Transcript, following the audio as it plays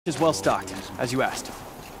is well stocked, as you asked.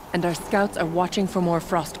 And our scouts are watching for more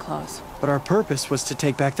frost claws. But our purpose was to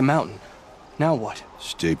take back the mountain. Now what?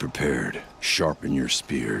 Stay prepared. Sharpen your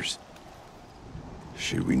spears.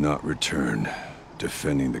 Should we not return,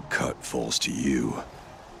 defending the cut falls to you.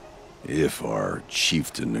 If our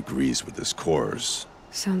chieftain agrees with his course.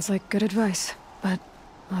 Sounds like good advice, but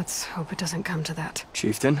let's hope it doesn't come to that.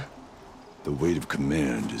 Chieftain? The weight of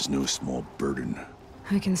command is no small burden.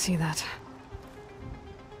 I can see that.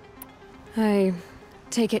 I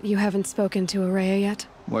take it you haven't spoken to Araya yet?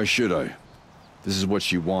 Why should I? This is what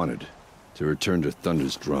she wanted, to return to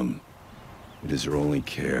Thunder's drum. It is her only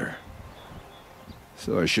care.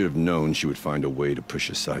 So I should have known she would find a way to push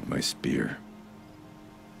aside my spear.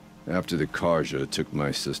 After the Karja took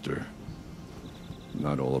my sister,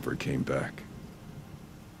 not all of her came back.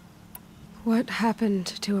 What happened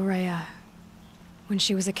to Araya when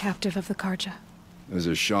she was a captive of the Karja? As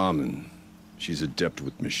a shaman, she's adept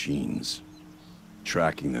with machines.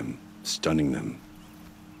 Tracking them, stunning them.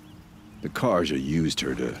 The Karja used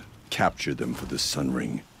her to capture them for the Sun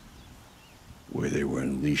Ring, where they were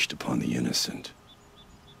unleashed upon the innocent.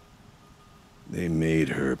 They made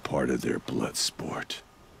her part of their blood sport.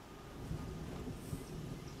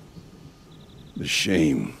 The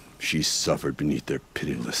shame she suffered beneath their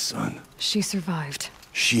pitiless sun. She survived.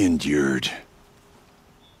 She endured.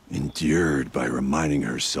 Endured by reminding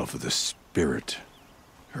herself of the spirit,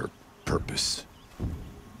 her purpose.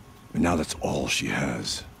 And now that's all she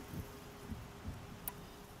has.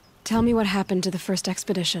 Tell me what happened to the first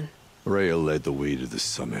expedition. Rhea led the way to the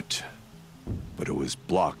summit, but it was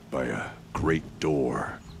blocked by a great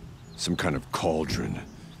door. Some kind of cauldron,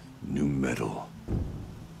 new metal.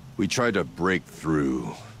 We tried to break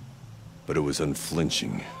through, but it was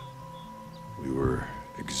unflinching. We were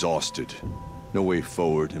exhausted, no way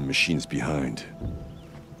forward and machines behind.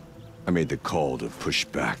 I made the call to push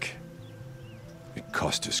back. It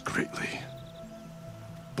cost us greatly.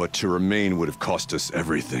 But to remain would have cost us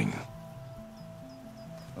everything.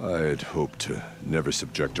 I had hoped to never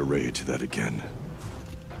subject Araya to that again.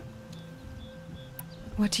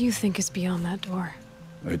 What do you think is beyond that door?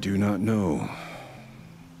 I do not know.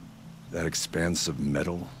 That expanse of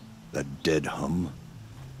metal, that dead hum.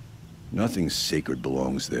 Nothing sacred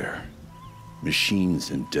belongs there. Machines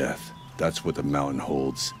and death, that's what the mountain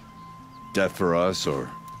holds. Death for us or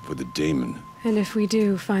for the daemon. And if we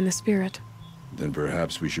do find the spirit? Then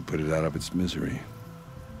perhaps we should put it out of its misery.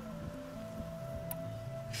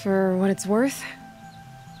 For what it's worth,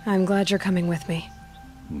 I'm glad you're coming with me.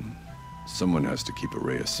 Someone has to keep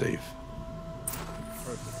Araya safe.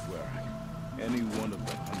 Perfect wearing. Any one of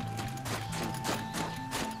the 100.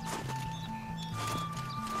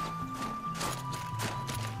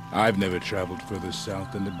 I've never traveled further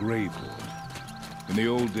south than the Gravehold. In the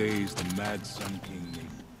old days, the Mad Sun King made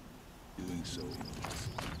doing so.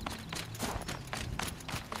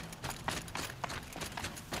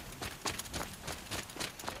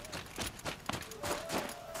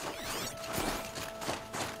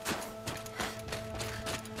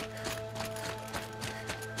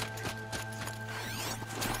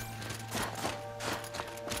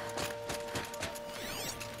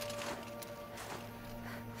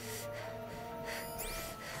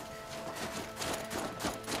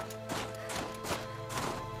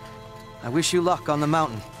 I wish you luck on the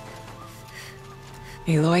mountain.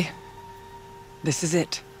 Aloy, this is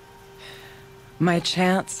it. My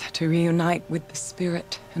chance to reunite with the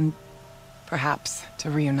spirit, and perhaps to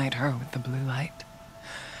reunite her with the blue light.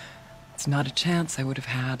 It's not a chance I would have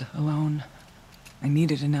had alone. I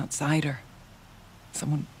needed an outsider.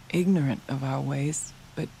 Someone ignorant of our ways,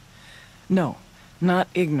 but no, not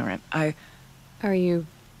ignorant. Are you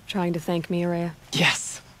trying to thank me, Araya?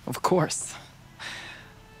 Yes, of course.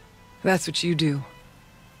 That's what you do.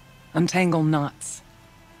 Untangle knots.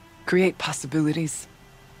 Create possibilities.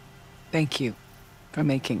 Thank you for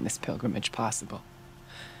making this pilgrimage possible.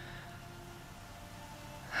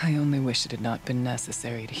 I only wish it had not been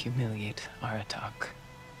necessary to humiliate Aratak.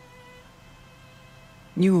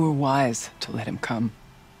 You were wise to let him come.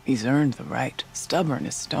 He's earned the right. Stubborn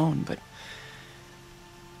as stone, but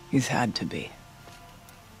he's had to be.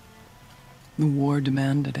 The war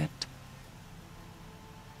demanded it.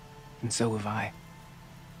 And so have I.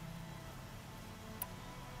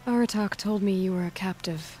 Aratak told me you were a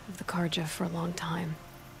captive of the Karja for a long time.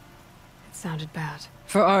 It sounded bad.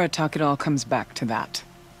 For Aratak, it all comes back to that.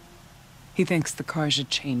 He thinks the Karja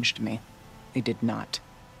changed me. They did not.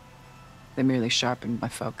 They merely sharpened my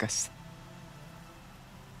focus.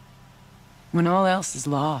 When all else is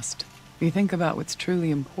lost, you think about what's truly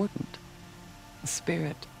important. The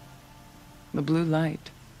spirit, the blue light,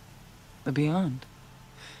 the beyond.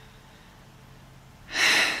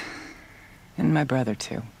 And my brother,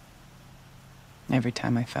 too. Every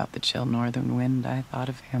time I felt the chill northern wind, I thought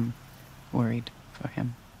of him, worried for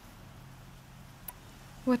him.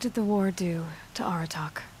 What did the war do to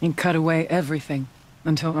Aratak? He cut away everything,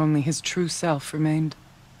 until only his true self remained.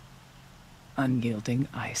 Unyielding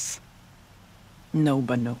ice. No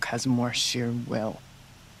Banuk has more sheer will.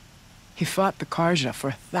 He fought the Karja for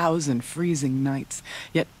 1,000 freezing nights,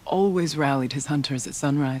 yet always rallied his hunters at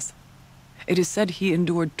sunrise. It is said he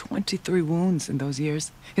endured 23 wounds in those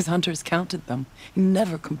years. His hunters counted them. He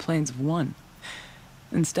never complains of one.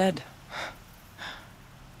 Instead,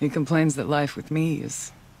 he complains that life with me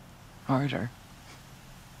is harder.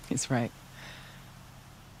 He's right.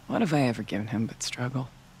 What have I ever given him but struggle?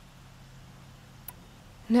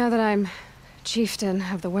 Now that I'm chieftain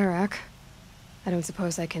of the Werak, I don't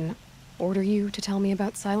suppose I can order you to tell me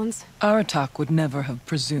about Silence? Aratak would never have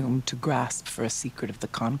presumed to grasp for a secret of the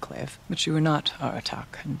Conclave. But you are not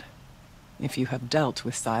Aratak, and if you have dealt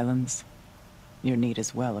with Silence, your need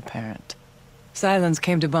is well apparent. Silence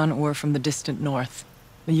came to Ban-Ur from the distant north,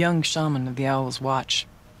 a young shaman of the Owl's Watch.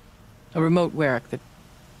 A remote Werak that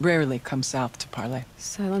rarely comes south to parley.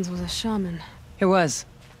 Silence was a shaman. He was.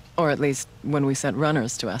 Or at least, when we sent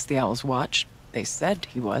runners to ask the Owl's Watch, they said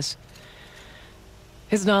he was.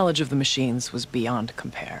 His knowledge of the machines was beyond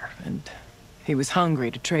compare, and he was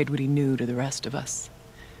hungry to trade what he knew to the rest of us.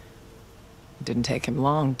 It didn't take him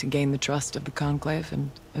long to gain the trust of the Conclave,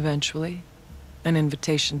 and eventually, an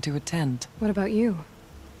invitation to attend. What about you?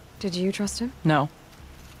 Did you trust him? No.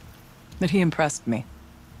 But he impressed me.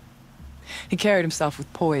 He carried himself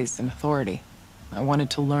with poise and authority. I wanted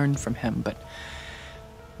to learn from him, but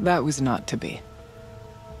that was not to be.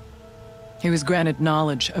 He was granted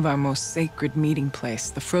knowledge of our most sacred meeting place,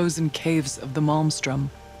 the frozen caves of the Malmstrom,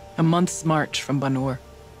 a month's march from Ban-Ur.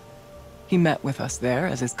 He met with us there,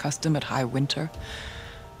 as is custom at high winter.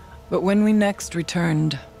 But when we next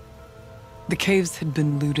returned, the caves had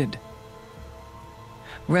been looted.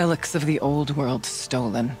 Relics of the old world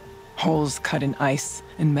stolen. Holes cut in ice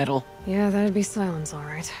and metal. Yeah, that'd be Silence, all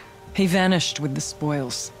right. He vanished with the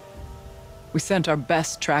spoils. We sent our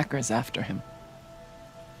best trackers after him.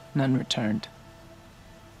 None returned.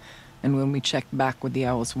 And when we checked back with the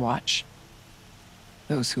Owl's Watch,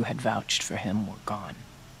 those who had vouched for him were gone.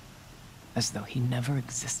 As though he never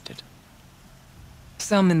existed.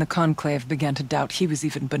 Some in the Conclave began to doubt he was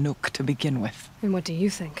even Banuk to begin with. And what do you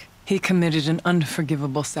think? He committed an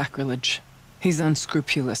unforgivable sacrilege. He's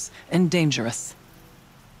unscrupulous and dangerous.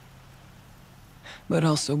 But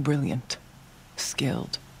also brilliant,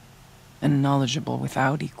 skilled, and knowledgeable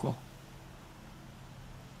without equal.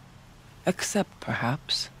 Except,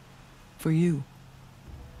 perhaps, for you.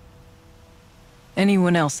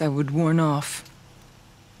 Anyone else I would warn off,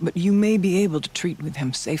 but you may be able to treat with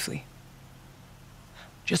him safely.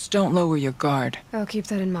 Just don't lower your guard. I'll keep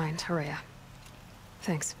that in mind, Araya.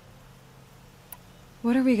 Thanks.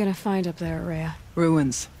 What are we gonna find up there, Araya?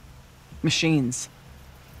 Ruins, machines,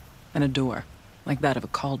 and a door, like that of a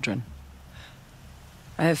cauldron.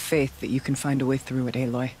 I have faith that you can find a way through it,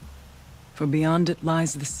 Aloy. For beyond it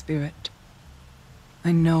lies the spirit.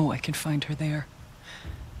 I know I can find her there.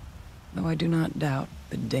 Though I do not doubt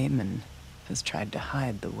the Daemon has tried to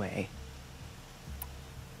hide the way.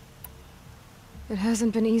 It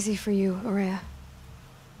hasn't been easy for you, Araya.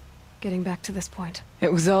 Getting back to this point.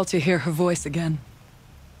 It was all to hear her voice again.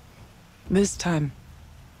 This time,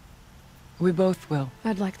 we both will.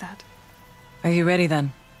 I'd like that. Are you ready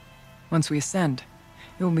then? Once we ascend,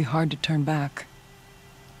 it will be hard to turn back.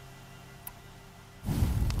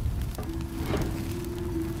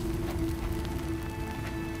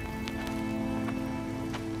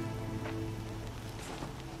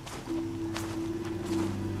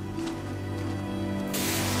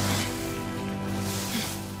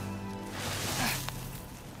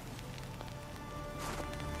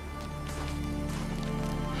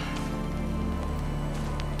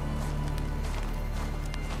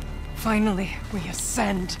 Finally, we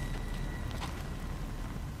ascend.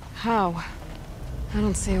 How? I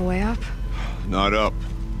don't see a way up. Not up.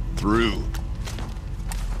 Through.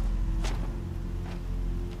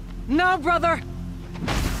 No, brother!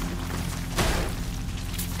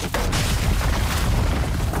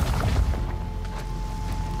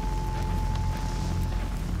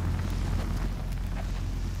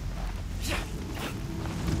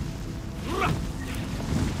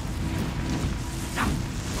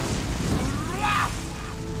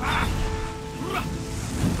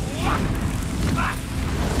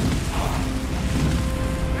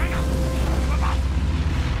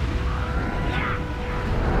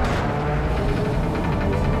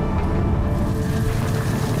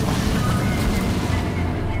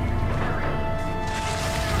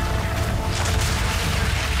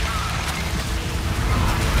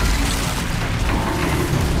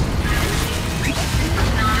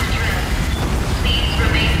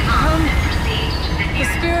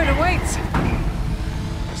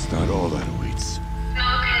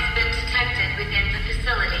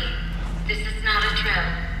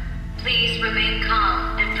 Please remain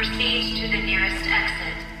calm and proceed to the nearest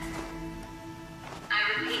exit.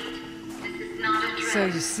 I repeat, this is not a drill. So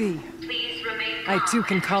you see, Please remain I calm too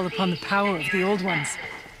can and call upon the proceed to power of the old nearest ones.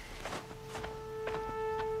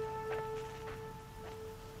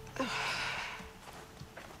 exit.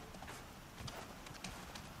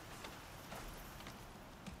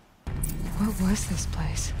 What was this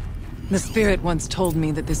place? The spirit once told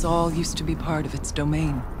me that this all used to be part of its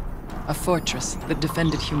domain. A fortress that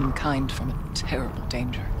defended humankind from a terrible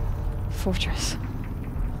danger. Fortress.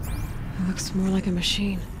 It looks more like a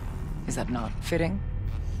machine. Is that not fitting?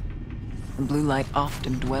 The blue light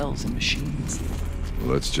often dwells in machines.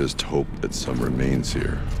 Let's just hope that some remains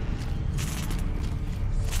here.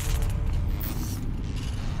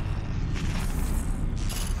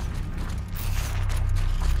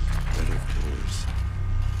 Metal pillars,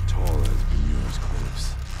 tall as Bemuir's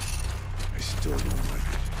cliffs. I still don't like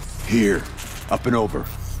it. Here, up and over.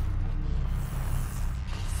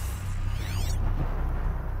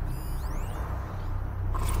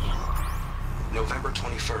 November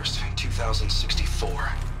 21st, 2064.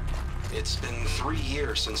 It's been 3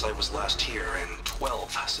 years since I was last here, and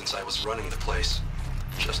 12 since I was running the place.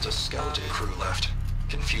 Just a skeleton crew left,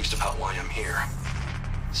 confused about why I'm here.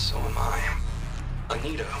 So am I.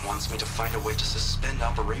 Anita wants me to find a way to suspend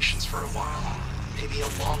operations for a while. Maybe a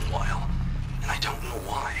long while. And I don't know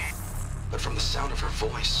why. But from the sound of her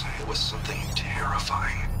voice, it was something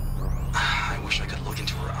terrifying. I wish I could look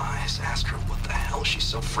into her eyes, ask her what the hell she's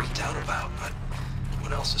so freaked out about, but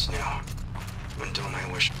what else is new? When don't I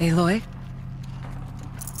wish... Aloy?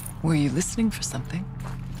 Were you listening for something?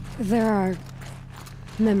 There are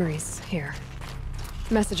memories here.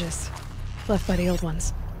 Messages left by the old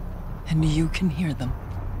ones. And you can hear them.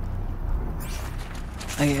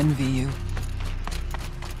 I envy you.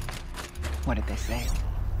 What did they say?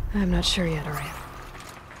 I'm not sure yet, Araya.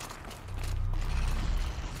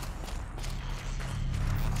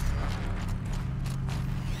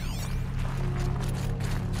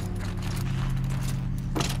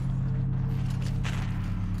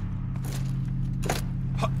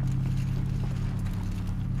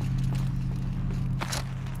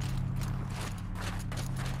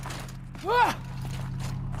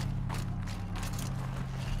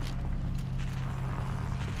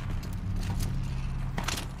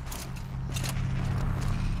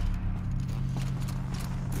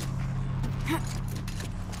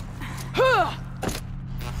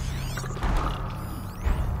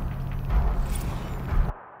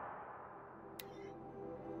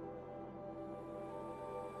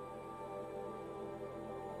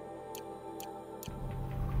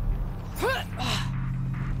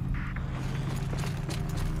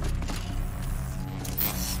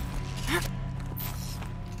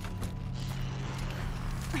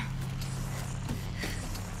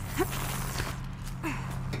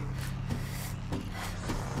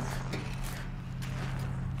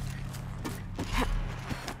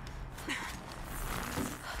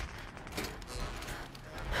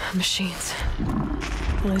 Machines.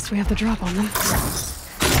 At least we have the drop on them.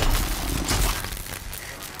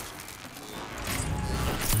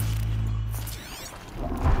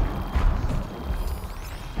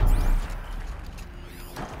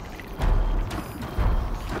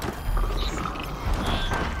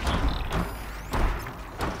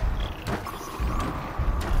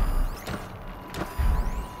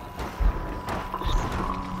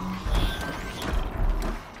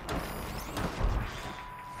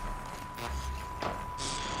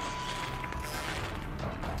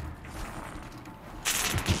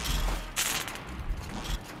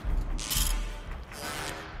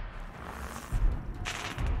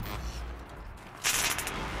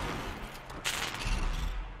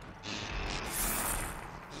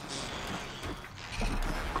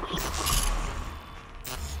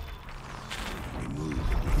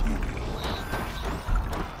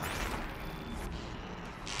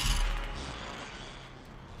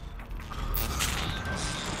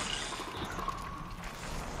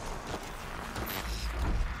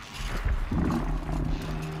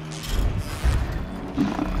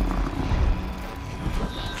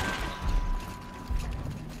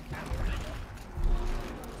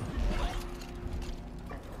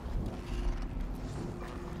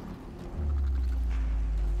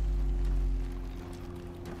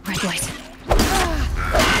 Red light.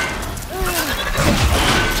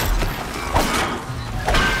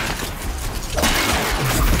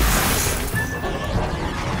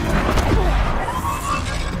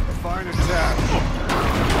 Fine attack.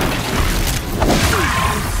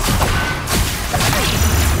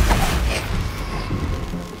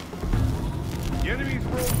 The enemy's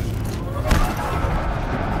frozen.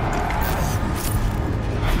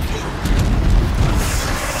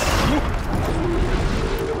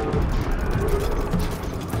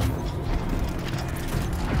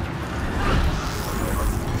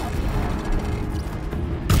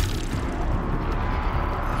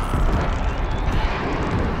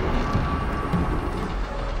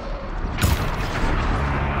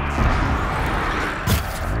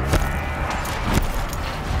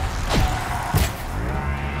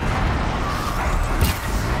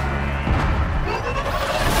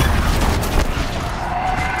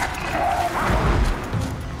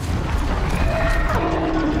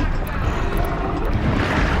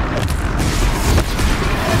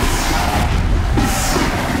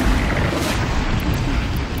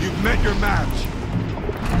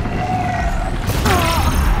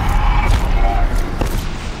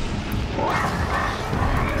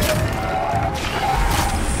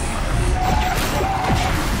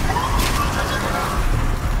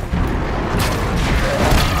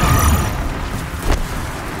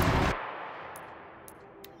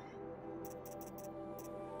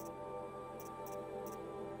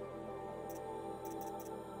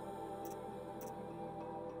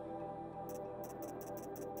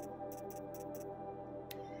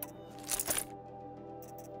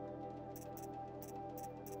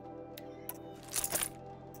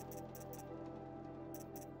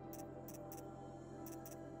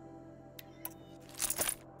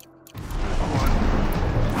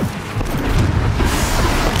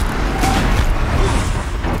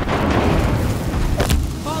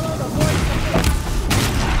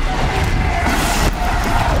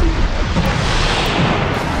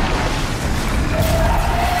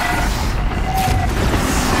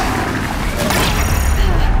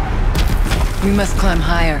 We must climb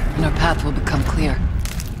higher, and our path will become clear.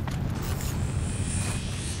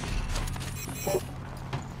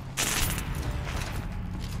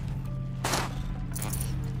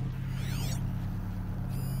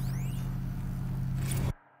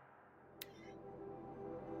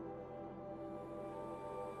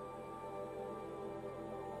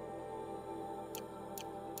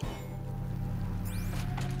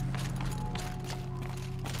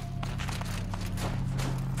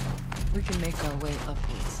 We can make our way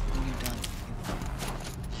upwards when you're done.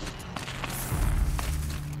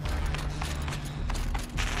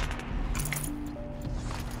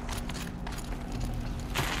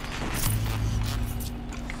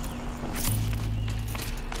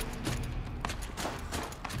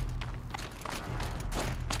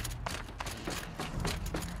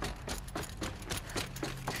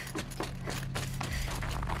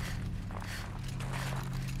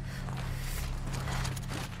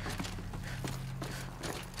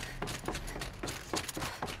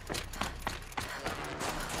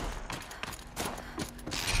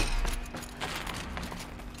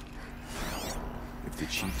 The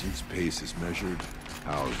chieftain's pace is measured,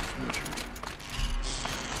 ours is measured.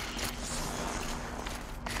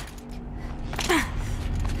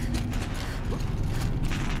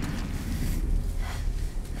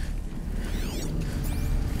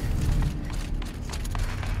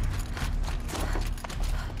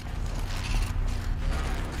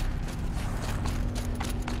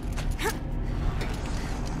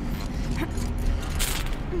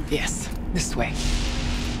 Yes, this way.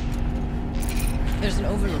 There's an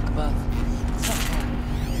overlook above. It's not far.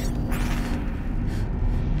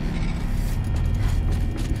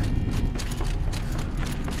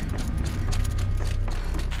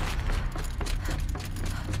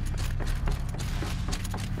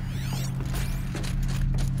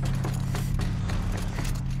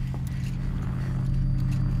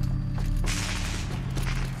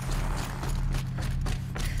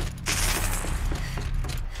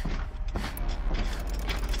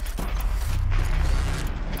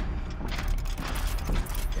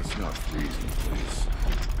 Not freezing, please.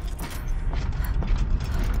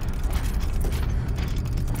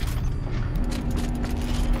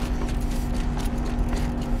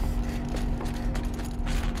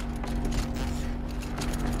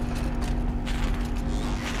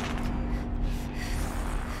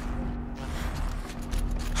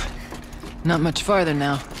 Not much farther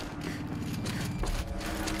now.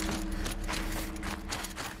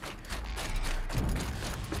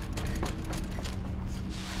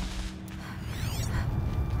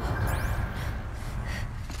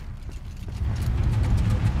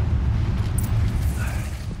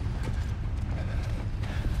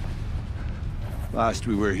 Last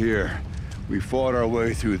we were here, we fought our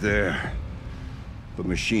way through there, but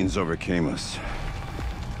machines overcame us.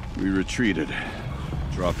 We retreated,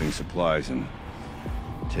 dropping supplies and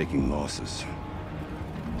taking losses.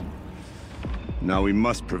 Now we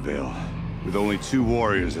must prevail, with only 2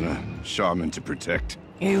 warriors and a shaman to protect.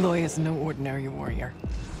 Aloy is no ordinary warrior.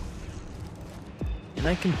 And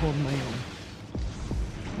I can hold my own.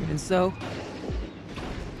 Even so,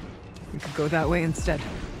 we could go that way instead.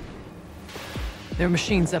 There are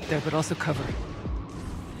machines up there, but also cover.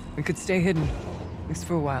 We could stay hidden, at least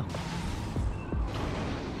for a while.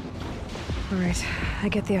 All right, I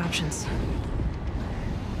get the options.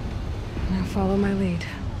 Now follow my lead.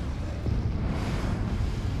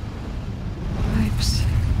 Pipes,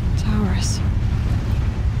 towers,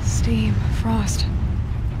 steam, frost.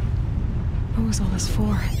 What was all this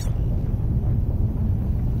for?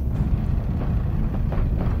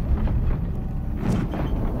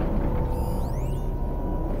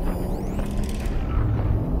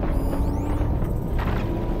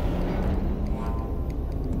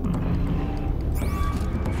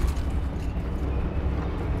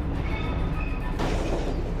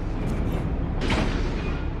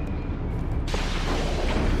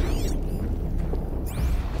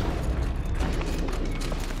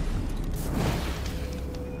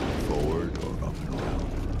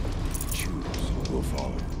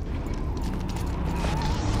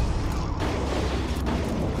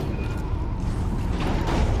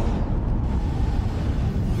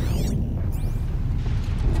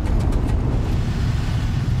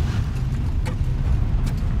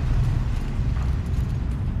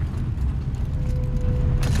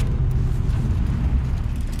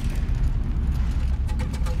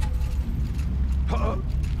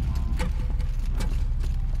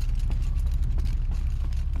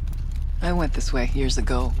 I went this way years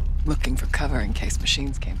ago, looking for cover in case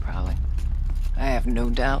machines came prowling. I have no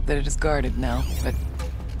doubt that it is guarded now, but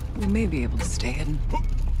we may be able to stay hidden.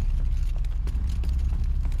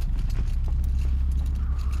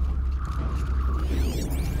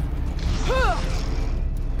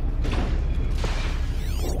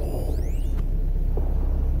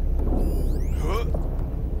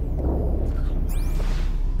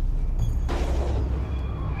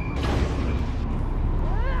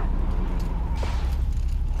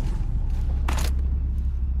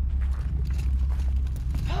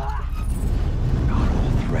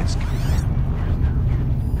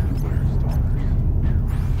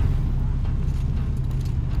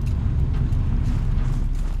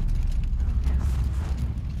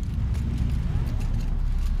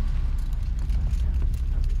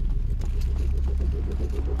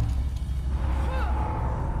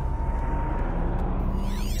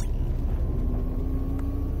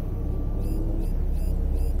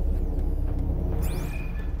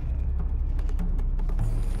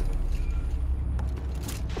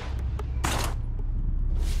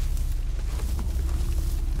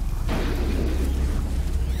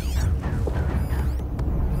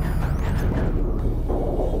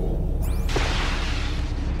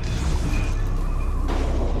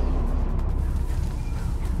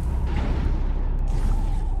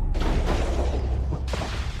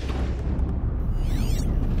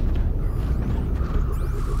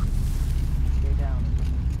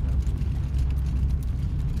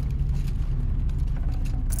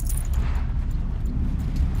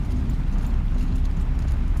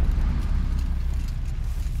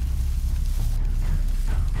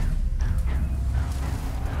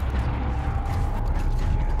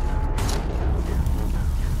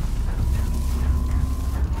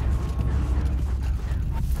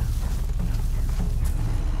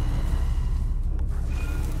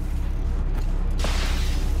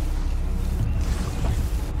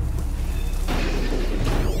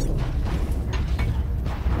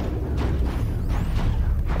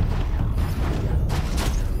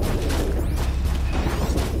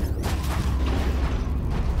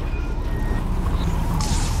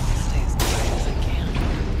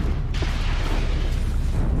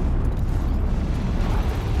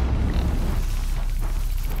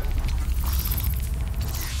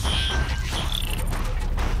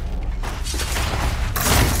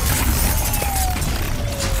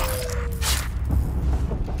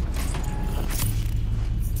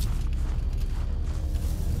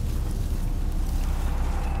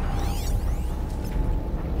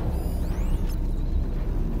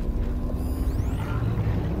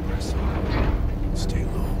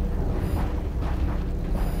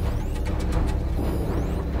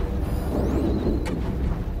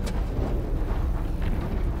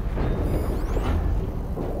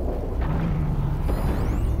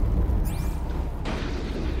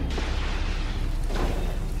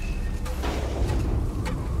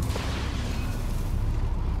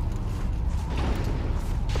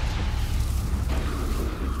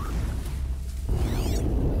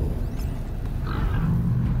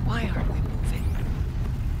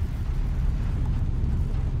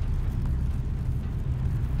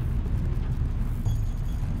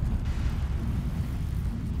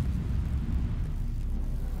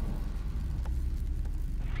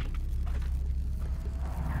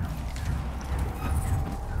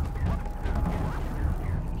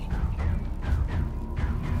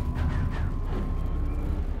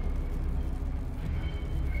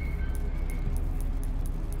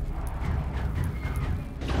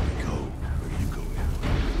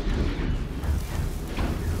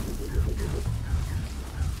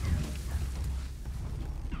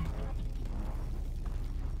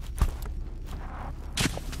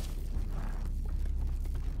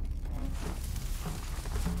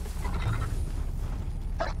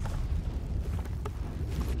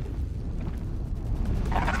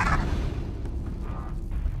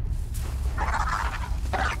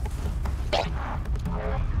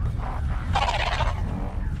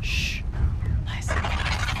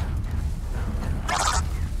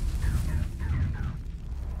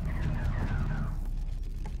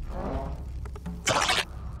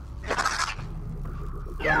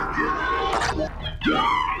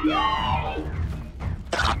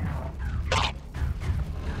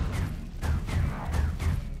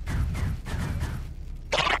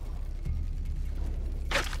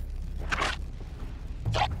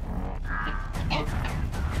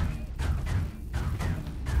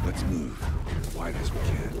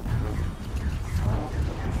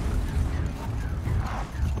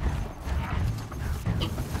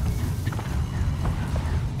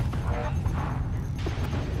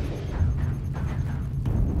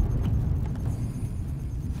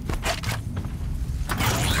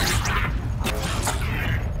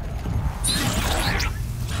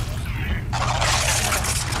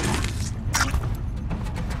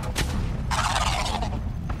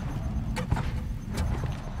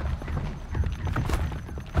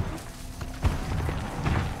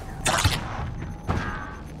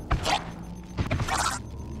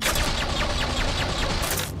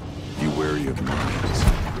 wary of mines.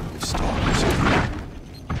 Of stalkers in here.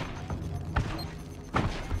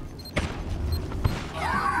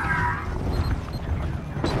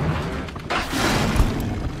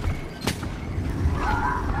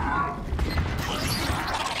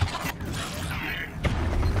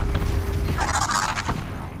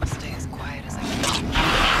 Stay as quiet as I can.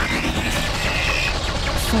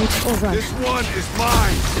 Fight or run. This one is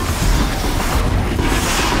mine!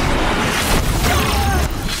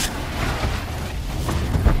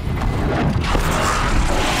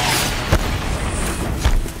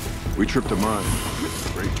 We tripped a mine.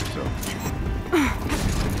 Brace yourself.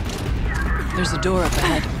 There's a door up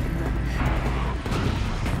ahead.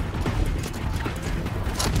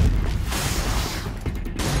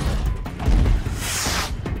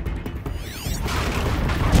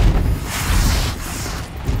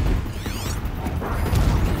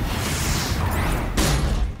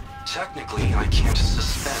 Technically, I can't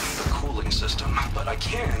suspend the cooling system, but I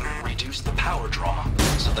can reduce the power draw,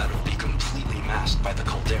 so that it'll be completely masked by the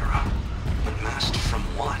caldera. But masked from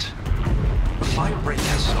what? Firebreak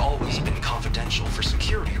has always been confidential for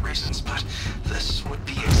security reasons, but this would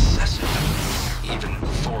be excessive, even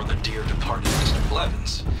for the dear departed Mr.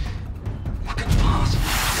 Blevins. What could possibly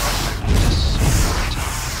cause me to support?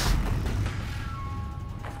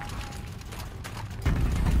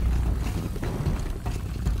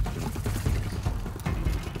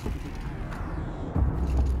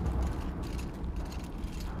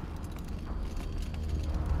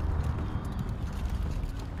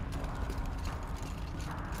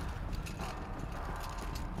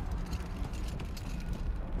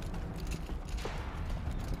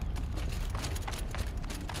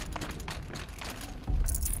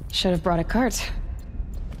 Should have brought a cart.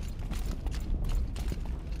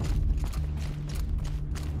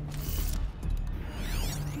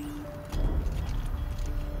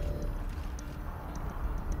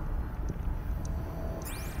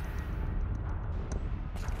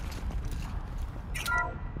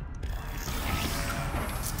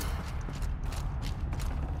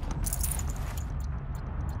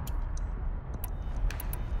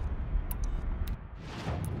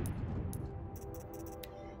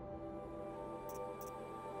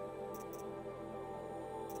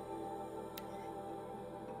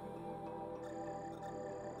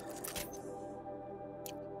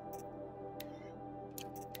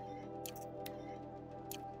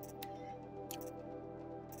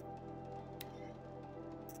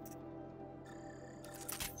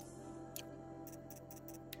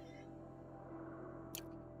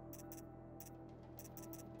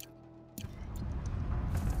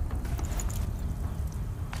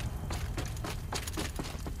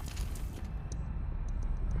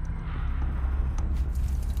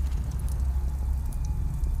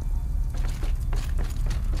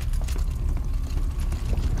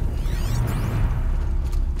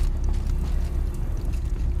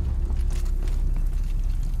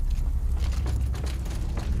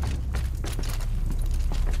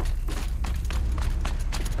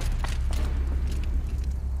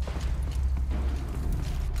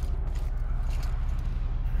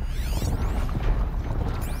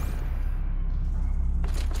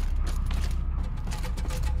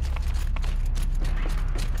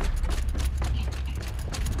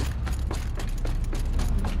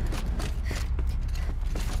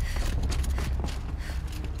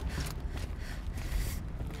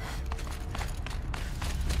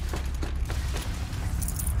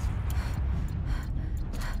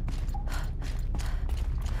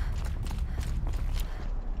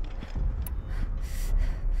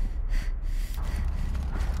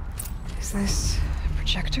 Is this a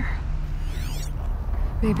projector?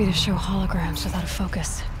 Maybe to show holograms without a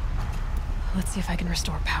focus. Let's see if I can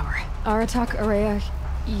restore power. Aratak, Araya,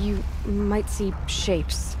 you might see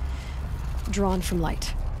shapes drawn from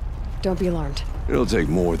light. Don't be alarmed. It'll take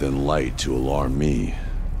more than light to alarm me.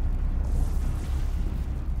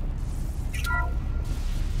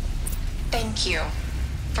 Thank you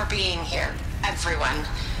for being here, everyone.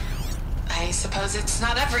 I suppose it's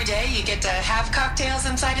not every day you get to have cocktails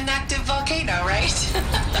inside an active volcano, right?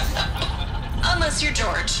 Unless you're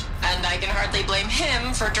George, and I can hardly blame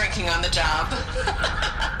him for drinking on the job.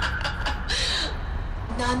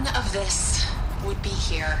 None of this would be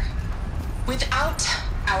here without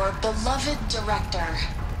our beloved director,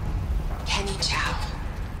 Kenny Chow.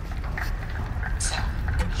 So,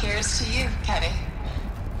 here's to you, Kenny.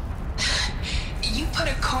 You put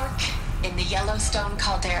a cork in the Yellowstone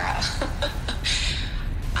caldera.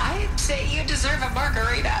 I'd say you deserve a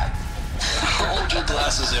margarita. Hold your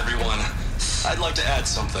glasses, everyone. I'd like to add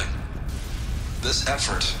something. This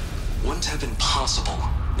effort wouldn't have been possible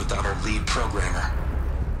without our lead programmer.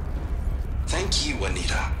 Thank you,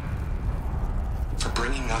 Anita, for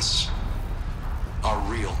bringing us our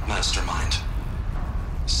real mastermind,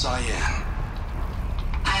 Cyan.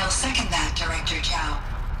 I'll second that, Director Chow.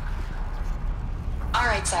 All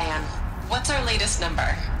right, Cyan. What's our latest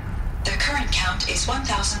number? The current count is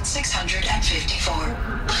 1,654.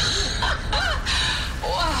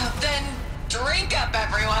 Well, then drink up,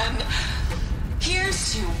 everyone.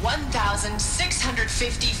 Here's to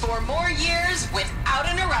 1,654 more years without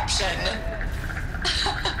interruption.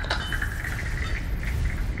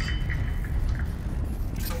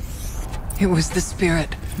 It was the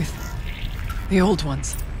spirit with the old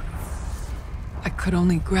ones. I could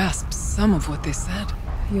only grasp some of what they said.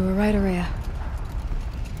 You were right, Araya.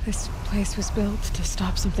 This place was built to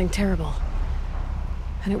stop something terrible.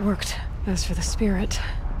 And it worked. As for the spirit,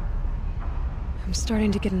 I'm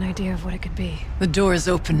starting to get an idea of what it could be. The door is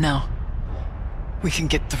open now. We can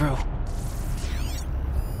get through.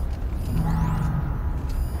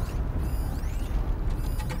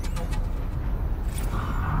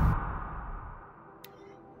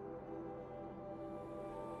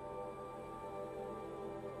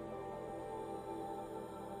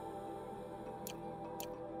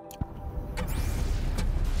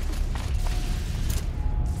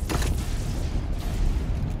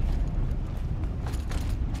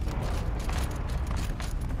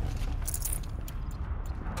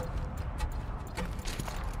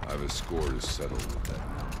 I have a score to settle with that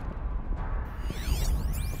now.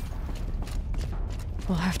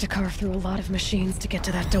 We'll have to carve through a lot of machines to get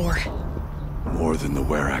to that door. More than the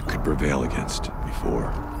Werak could prevail against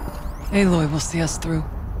before. Aloy will see us through.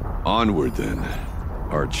 Onward, then.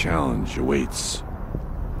 Our challenge awaits.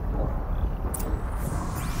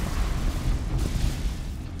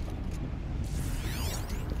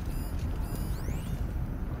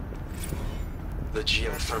 The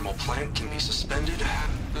geothermal plant can be suspended,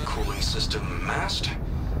 cooling system masked,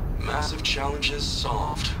 massive challenges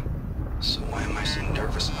solved. So why am I so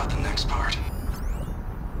nervous about the next part?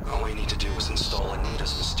 All I need to do is install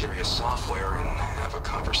Anita's mysterious software and have a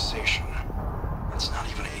conversation. It's not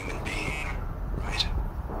even a human being, right?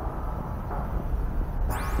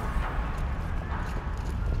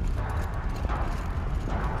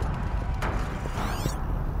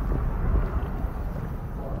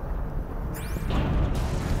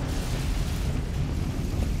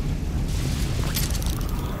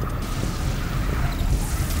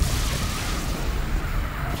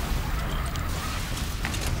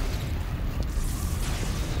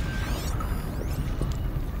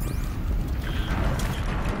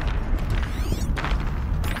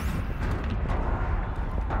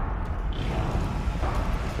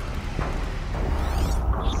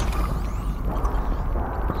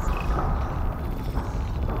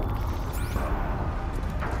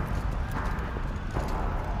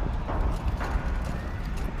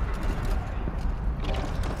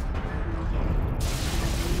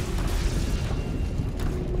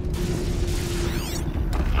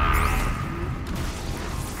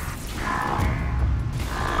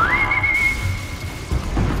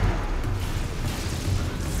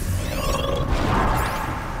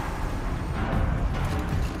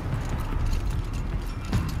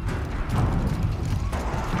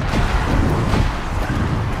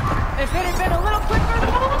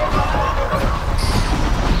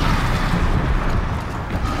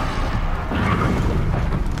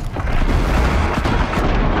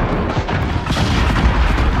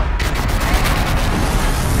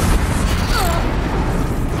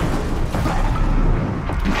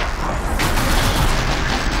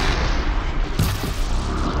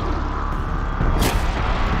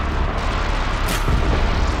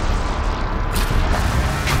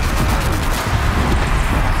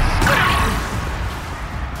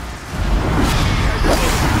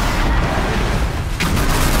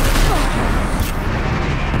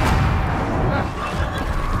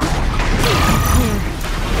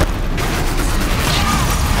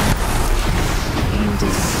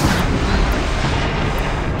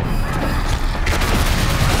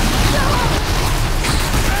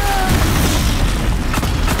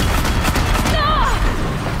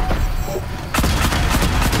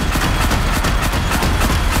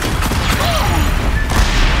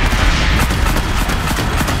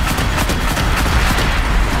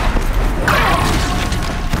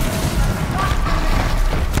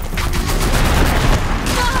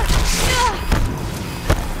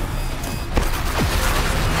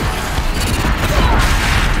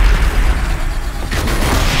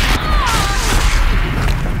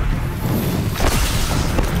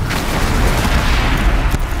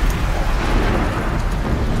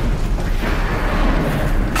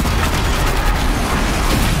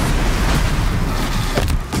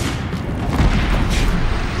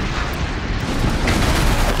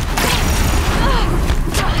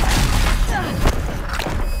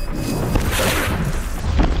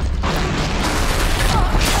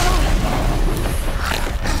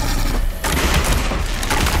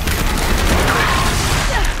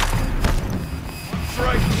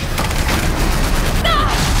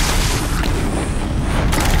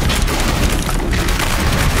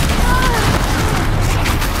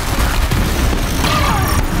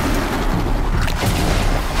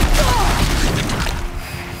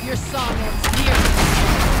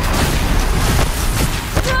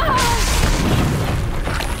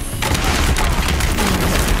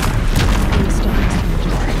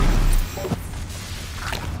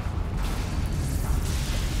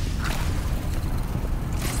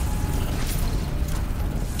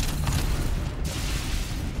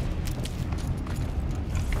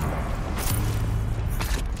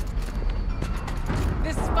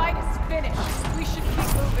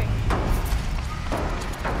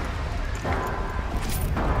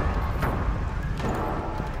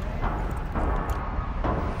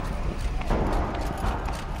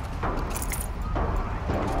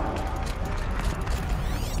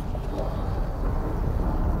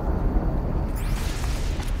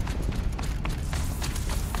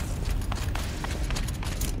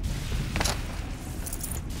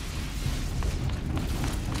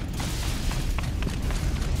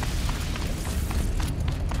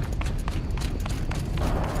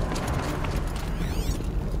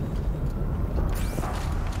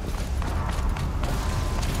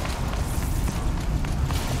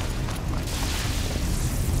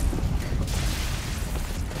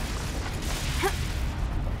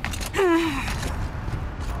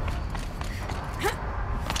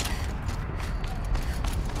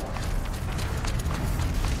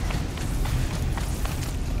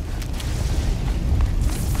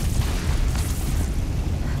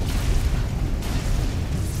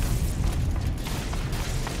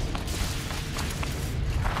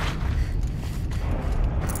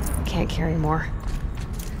 can't carry more.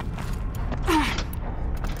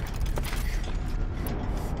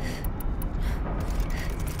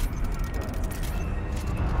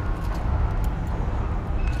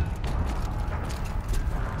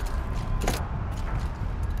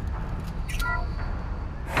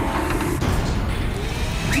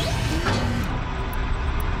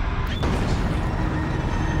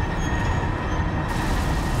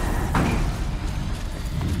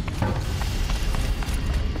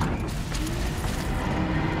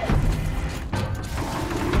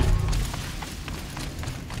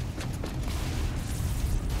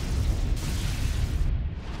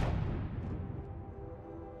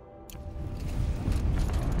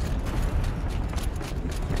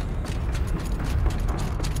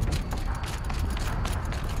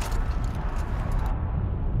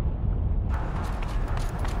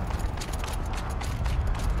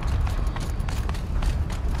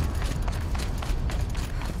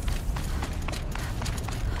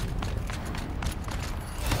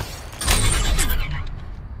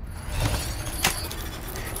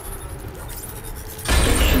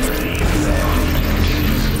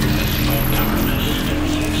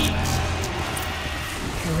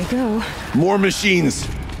 Go. More machines.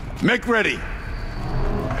 Make ready.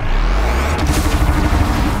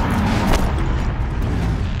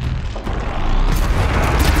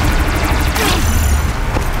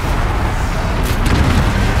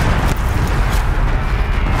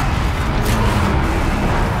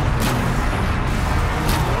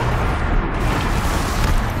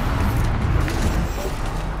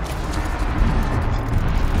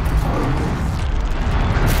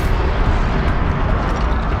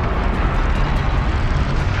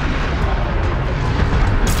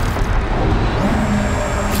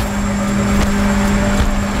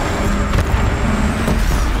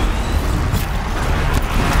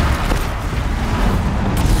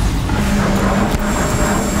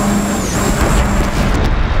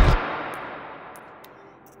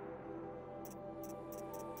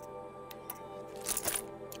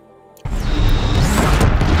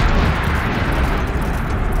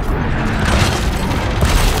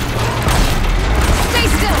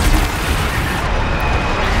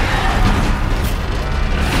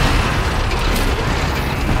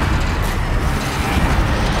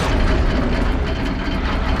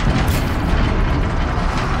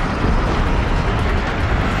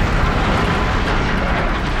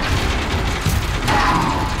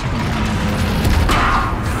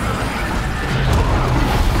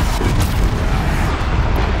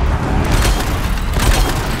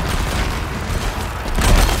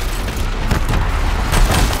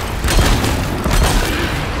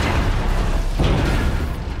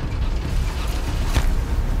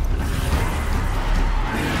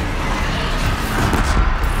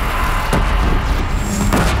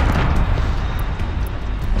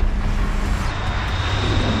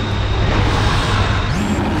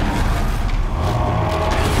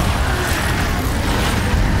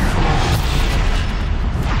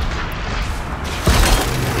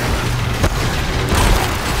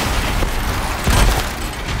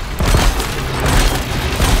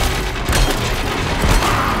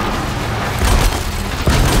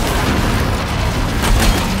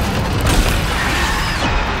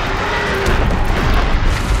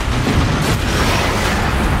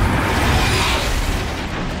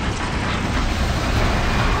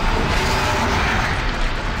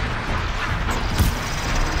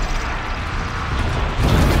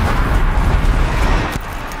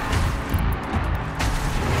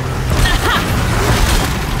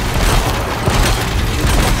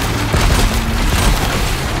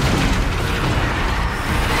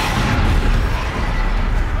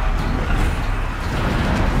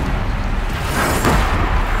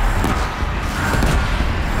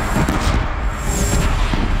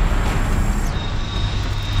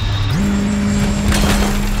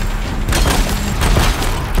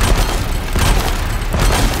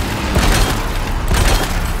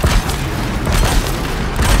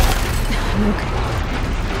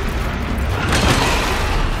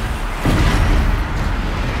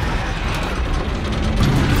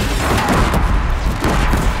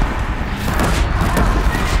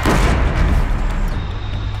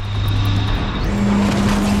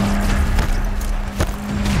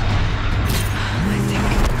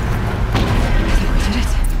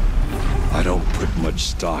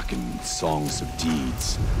 Stock in songs of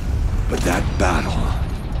deeds, but that battle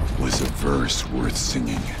was a verse worth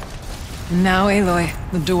singing. And now, Aloy,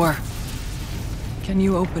 the door. Can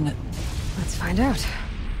you open it? Let's find out.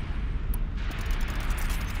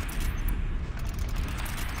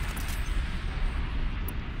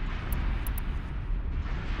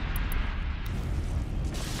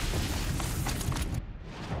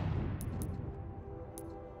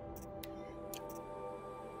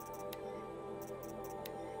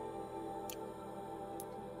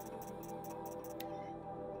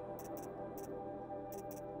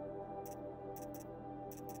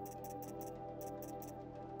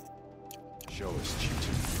 Show us,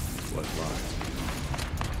 Chieftain. What lies?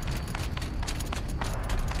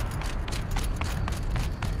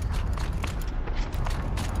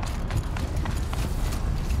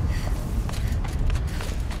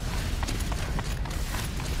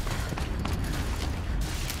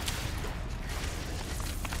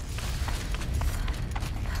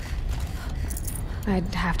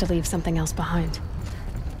 I'd have to leave something else behind.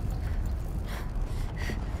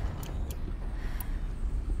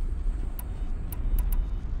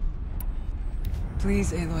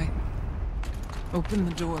 Please, Aloy. Open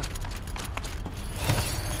the door.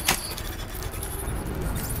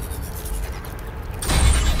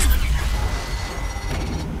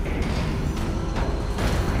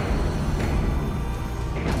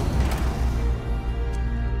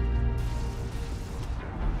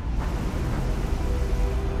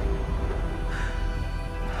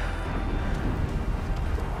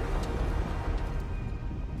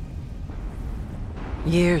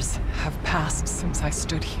 Years have passed since I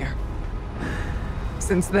stood here.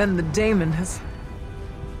 Since then, the daemon has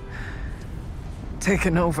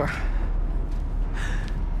taken over.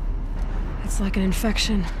 It's like an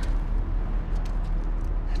infection.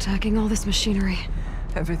 Attacking all this machinery.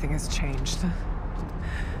 Everything has changed.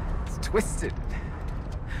 It's twisted.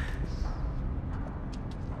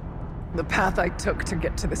 The path I took to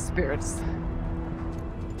get to the spirits,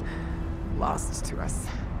 lost to us.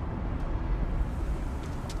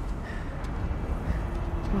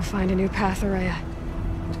 We'll find a new path, Araya.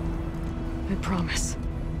 I promise.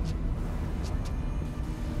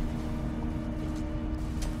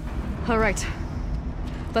 All right.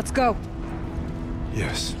 Let's go.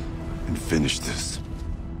 Yes, and finish this.